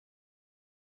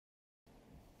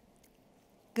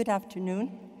Good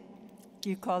afternoon,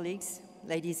 dear colleagues,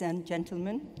 ladies and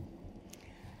gentlemen.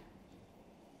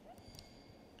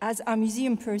 As a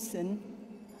museum person,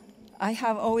 I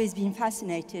have always been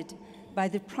fascinated by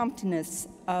the promptness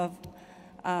of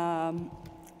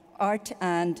art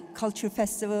and culture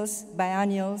festivals,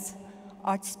 biennials,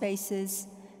 art spaces,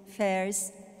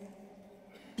 fairs,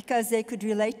 because they could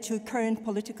relate to current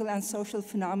political and social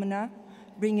phenomena,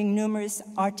 bringing numerous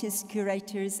artists,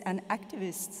 curators, and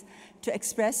activists to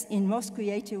express in most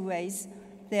creative ways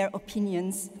their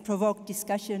opinions, provoke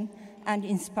discussion, and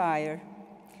inspire.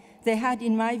 They had,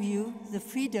 in my view, the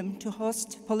freedom to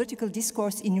host political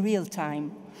discourse in real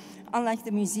time, unlike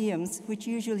the museums, which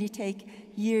usually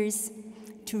take years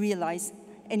to realize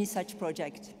any such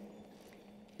project.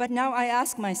 But now I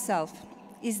ask myself,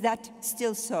 is that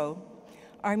still so?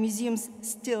 Are museums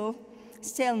still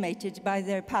stalemated by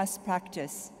their past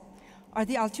practice? Are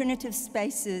the alternative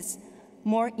spaces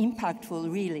more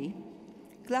impactful, really?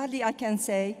 Gladly, I can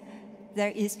say there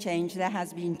is change, there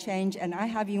has been change, and I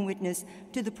have been witness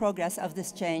to the progress of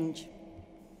this change.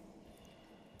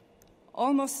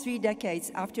 Almost 3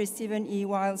 decades after Stephen E.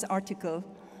 Weil's article,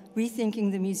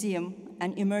 Rethinking the Museum,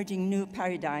 an Emerging New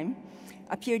Paradigm,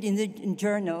 appeared in the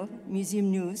journal Museum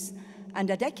News,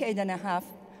 and a decade and a half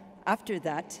after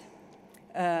that,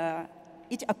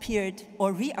 it appeared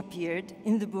or reappeared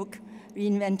in the book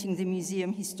Reinventing the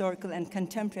Museum, Historical and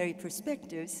Contemporary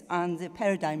Perspectives on the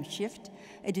Paradigm Shift,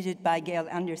 edited by Gail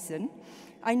Anderson.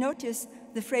 I noticed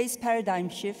the phrase paradigm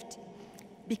shift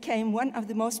became one of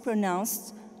the most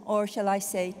pronounced, or shall I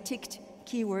say, ticked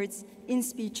keywords in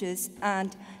speeches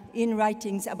and in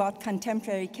writings about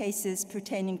contemporary cases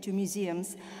pertaining to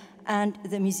museums and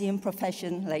the museum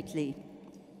profession lately.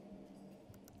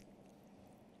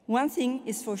 One thing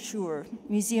is for sure,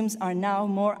 museums are now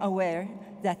more aware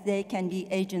that they can be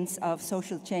agents of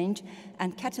social change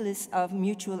and catalysts of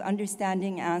mutual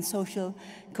understanding and social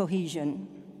cohesion.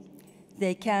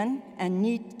 They can and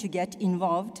need to get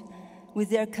involved with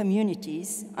their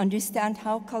communities, understand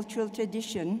how cultural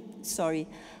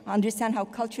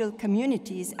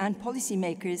communities and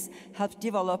policymakers help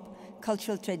develop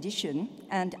cultural tradition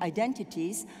and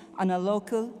identities on a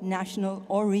local, national,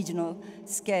 or regional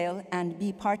scale and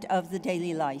be part of the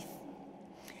daily life.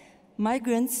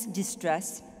 Migrants'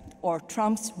 distress, or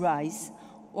Trump's rise,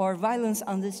 or violence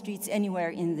on the streets anywhere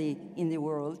in the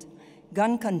world,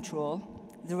 gun control,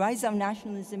 the rise of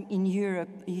nationalism in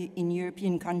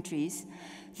European countries,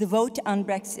 the vote on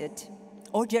Brexit,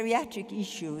 or geriatric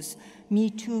issues,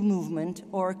 Me Too movement,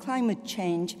 or climate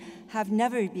change have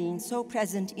never been so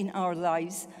present in our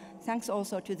lives, thanks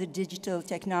also to the digital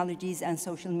technologies and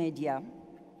social media.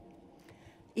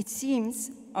 It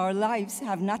seems our lives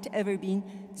have not ever been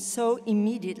so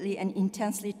immediately and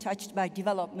intensely touched by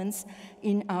developments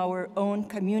in our own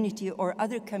community or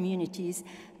other communities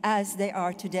as they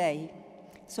are today.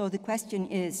 So the question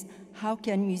is, how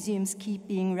can museums keep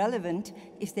being relevant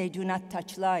if they do not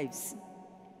touch lives?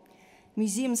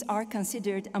 Museums are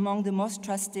considered among the most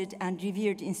trusted and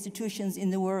revered institutions in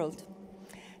the world.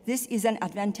 This is an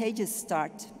advantageous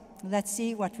start. Let's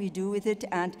see what we do with it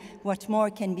and what more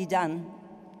can be done.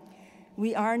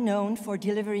 We are known for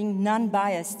delivering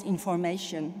non-biased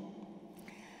information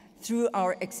through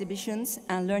our exhibitions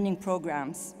and learning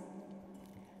programs.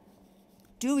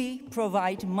 Do we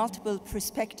provide multiple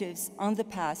perspectives on the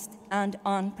past and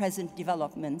on present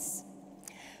developments?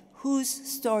 Whose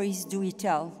stories do we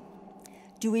tell?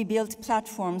 Do we build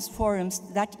platforms, forums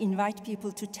that invite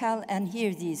people to tell and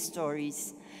hear these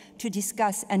stories, to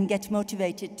discuss and get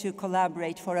motivated to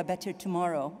collaborate for a better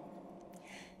tomorrow?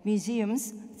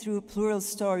 Museums, through plural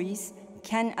stories,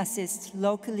 can assist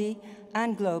locally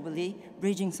and globally,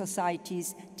 bridging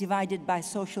societies divided by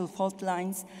social fault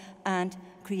lines and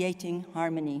creating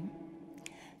harmony.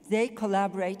 They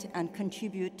collaborate and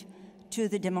contribute to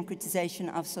the democratization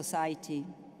of society.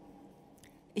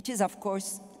 It is, of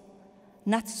course,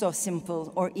 not so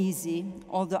simple or easy,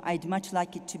 although I'd much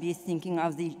like it to be thinking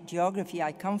of the geography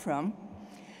I come from.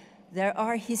 There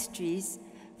are histories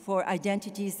for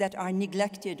identities that are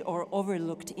neglected or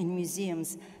overlooked in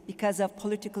museums because of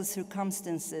political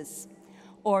circumstances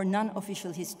or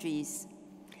non-official histories.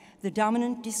 The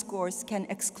dominant discourse can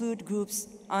exclude groups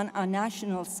on a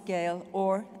national scale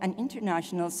or an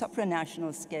international,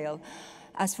 supranational scale,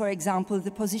 as for example, the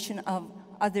position of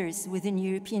others within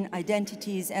European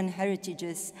identities and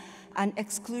heritages, and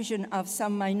exclusion of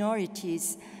some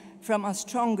minorities from a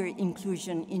stronger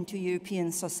inclusion into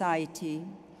European society.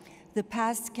 The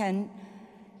past can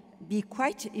be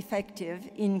quite effective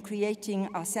in creating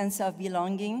a sense of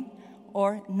belonging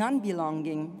or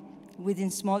non-belonging within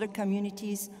smaller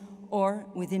communities or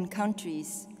within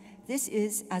countries. This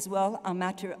is as well a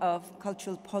matter of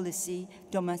cultural policy,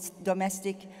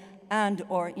 domestic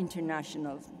and/or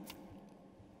international.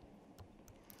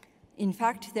 In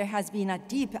fact, there has been a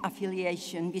deep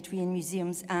affiliation between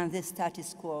museums and the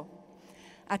status quo.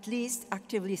 At least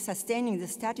actively sustaining the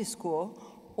status quo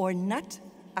or not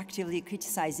actively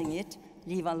criticizing it,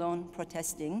 leave alone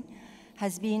protesting,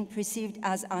 has been perceived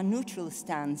as a neutral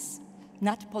stance,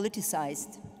 not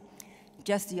politicized.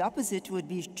 Just the opposite would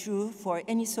be true for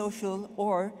any social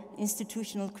or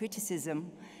institutional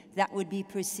criticism that would be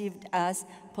perceived as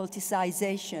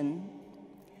politicization.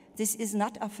 This is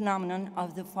not a phenomenon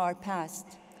of the far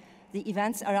past. The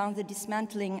events around the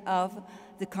dismantling of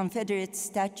the Confederate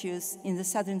statues in the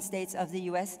southern states of the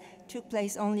US took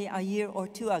place only a year or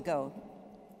two ago.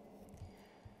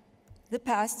 The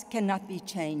past cannot be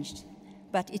changed,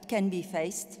 but it can be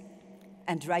faced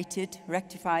and righted,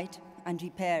 rectified, and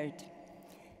repaired.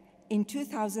 In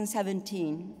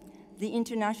 2017, the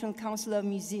International Council of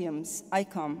Museums,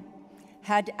 ICOM,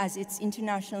 had as its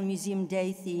International Museum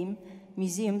Day theme,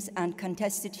 Museums and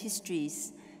Contested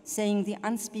Histories, saying the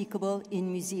unspeakable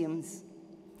in museums.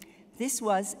 This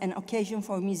was an occasion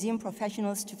for museum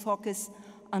professionals to focus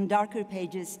on darker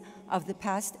pages of the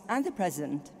past and the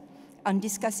present, on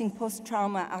discussing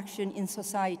post-trauma action in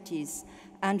societies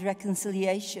and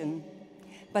reconciliation,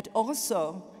 but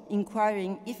also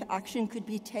inquiring if action could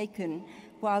be taken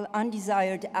while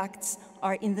undesired acts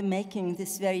are in the making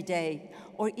this very day,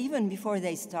 or even before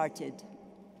they started.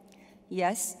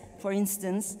 Yes, for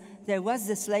instance, there was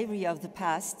the slavery of the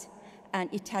past,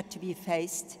 and it had to be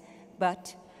faced,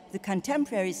 but the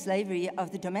contemporary slavery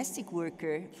of the domestic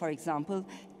worker, for example,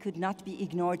 could not be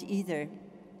ignored either.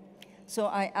 So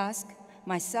I ask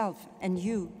myself and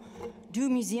you, do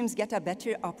museums get a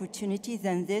better opportunity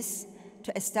than this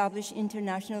to establish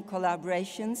international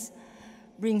collaborations,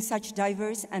 bring such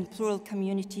diverse and plural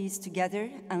communities together,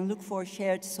 and look for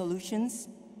shared solutions?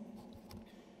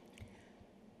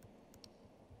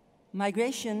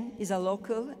 Migration is a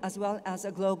local as well as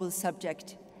a global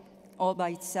subject, all by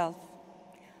itself.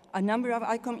 A number of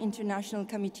ICOM international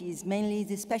committees, mainly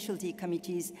the specialty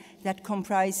committees that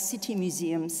comprise city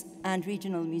museums and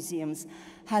regional museums,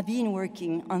 have been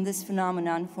working on this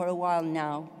phenomenon for a while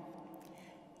now.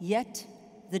 Yet,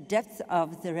 the depth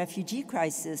of the refugee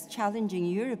crisis challenging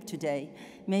Europe today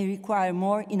may require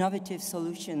more innovative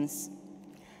solutions.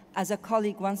 As a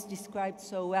colleague once described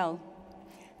so well,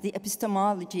 the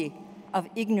epistemology of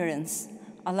ignorance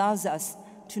allows us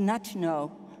to not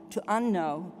know, to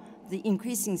unknow the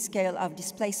increasing scale of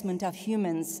displacement of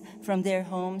humans from their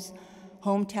homes,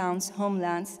 hometowns,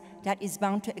 homelands, that is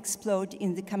bound to explode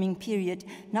in the coming period,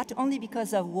 not only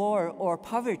because of war or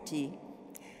poverty,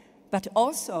 but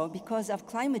also because of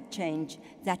climate change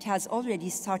that has already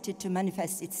started to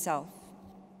manifest itself.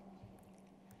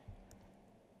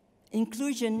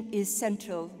 Inclusion is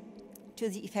central to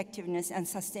the effectiveness and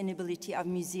sustainability of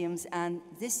museums, and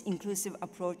this inclusive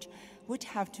approach would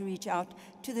have to reach out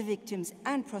to the victims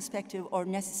and prospective or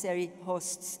necessary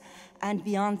hosts, and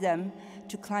beyond them,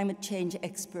 to climate change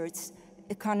experts,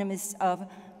 economists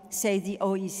of, say, the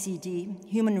OECD,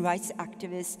 human rights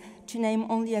activists, to name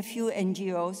only a few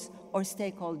NGOs or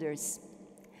stakeholders.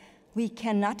 We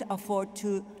cannot afford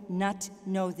to not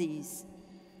know these.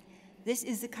 This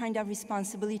is the kind of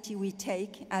responsibility we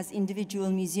take as individual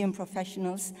museum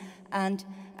professionals and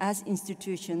as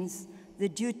institutions, the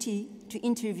duty to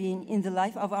intervene in the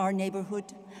life of our neighborhood,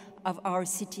 of our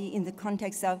city in the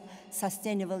context of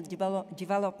sustainable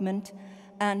development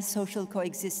and social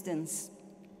coexistence.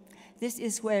 This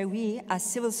is where we, as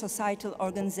civil societal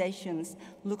organizations,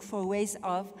 look for ways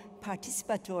of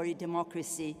participatory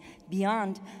democracy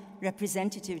beyond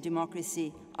representative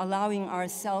democracy, allowing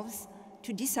ourselves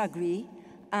to disagree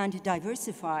and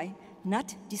diversify,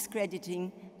 not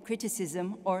discrediting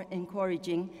criticism or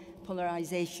encouraging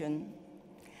polarization.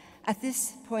 At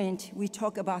this point, we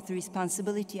talk about the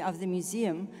responsibility of the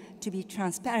museum to be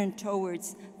transparent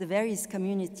towards the various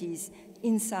communities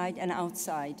inside and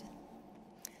outside.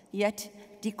 Yet,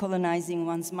 decolonizing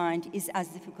one's mind is as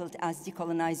difficult as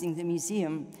decolonizing the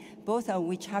museum, both of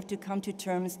which have to come to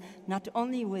terms not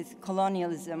only with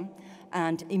colonialism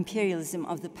and imperialism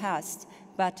of the past,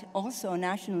 but also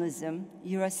nationalism,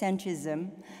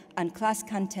 Eurocentrism, and class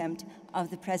contempt of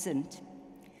the present.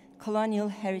 Colonial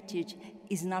heritage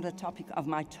is not a topic of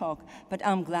my talk, but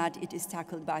I'm glad it is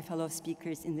tackled by fellow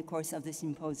speakers in the course of the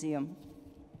symposium.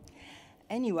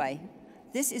 Anyway,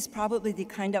 this is probably the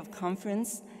kind of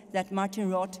conference that Martin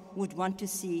Roth would want to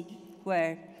see,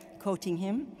 where, quoting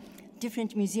him,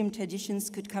 different museum traditions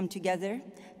could come together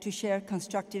to share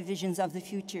constructive visions of the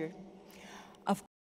future.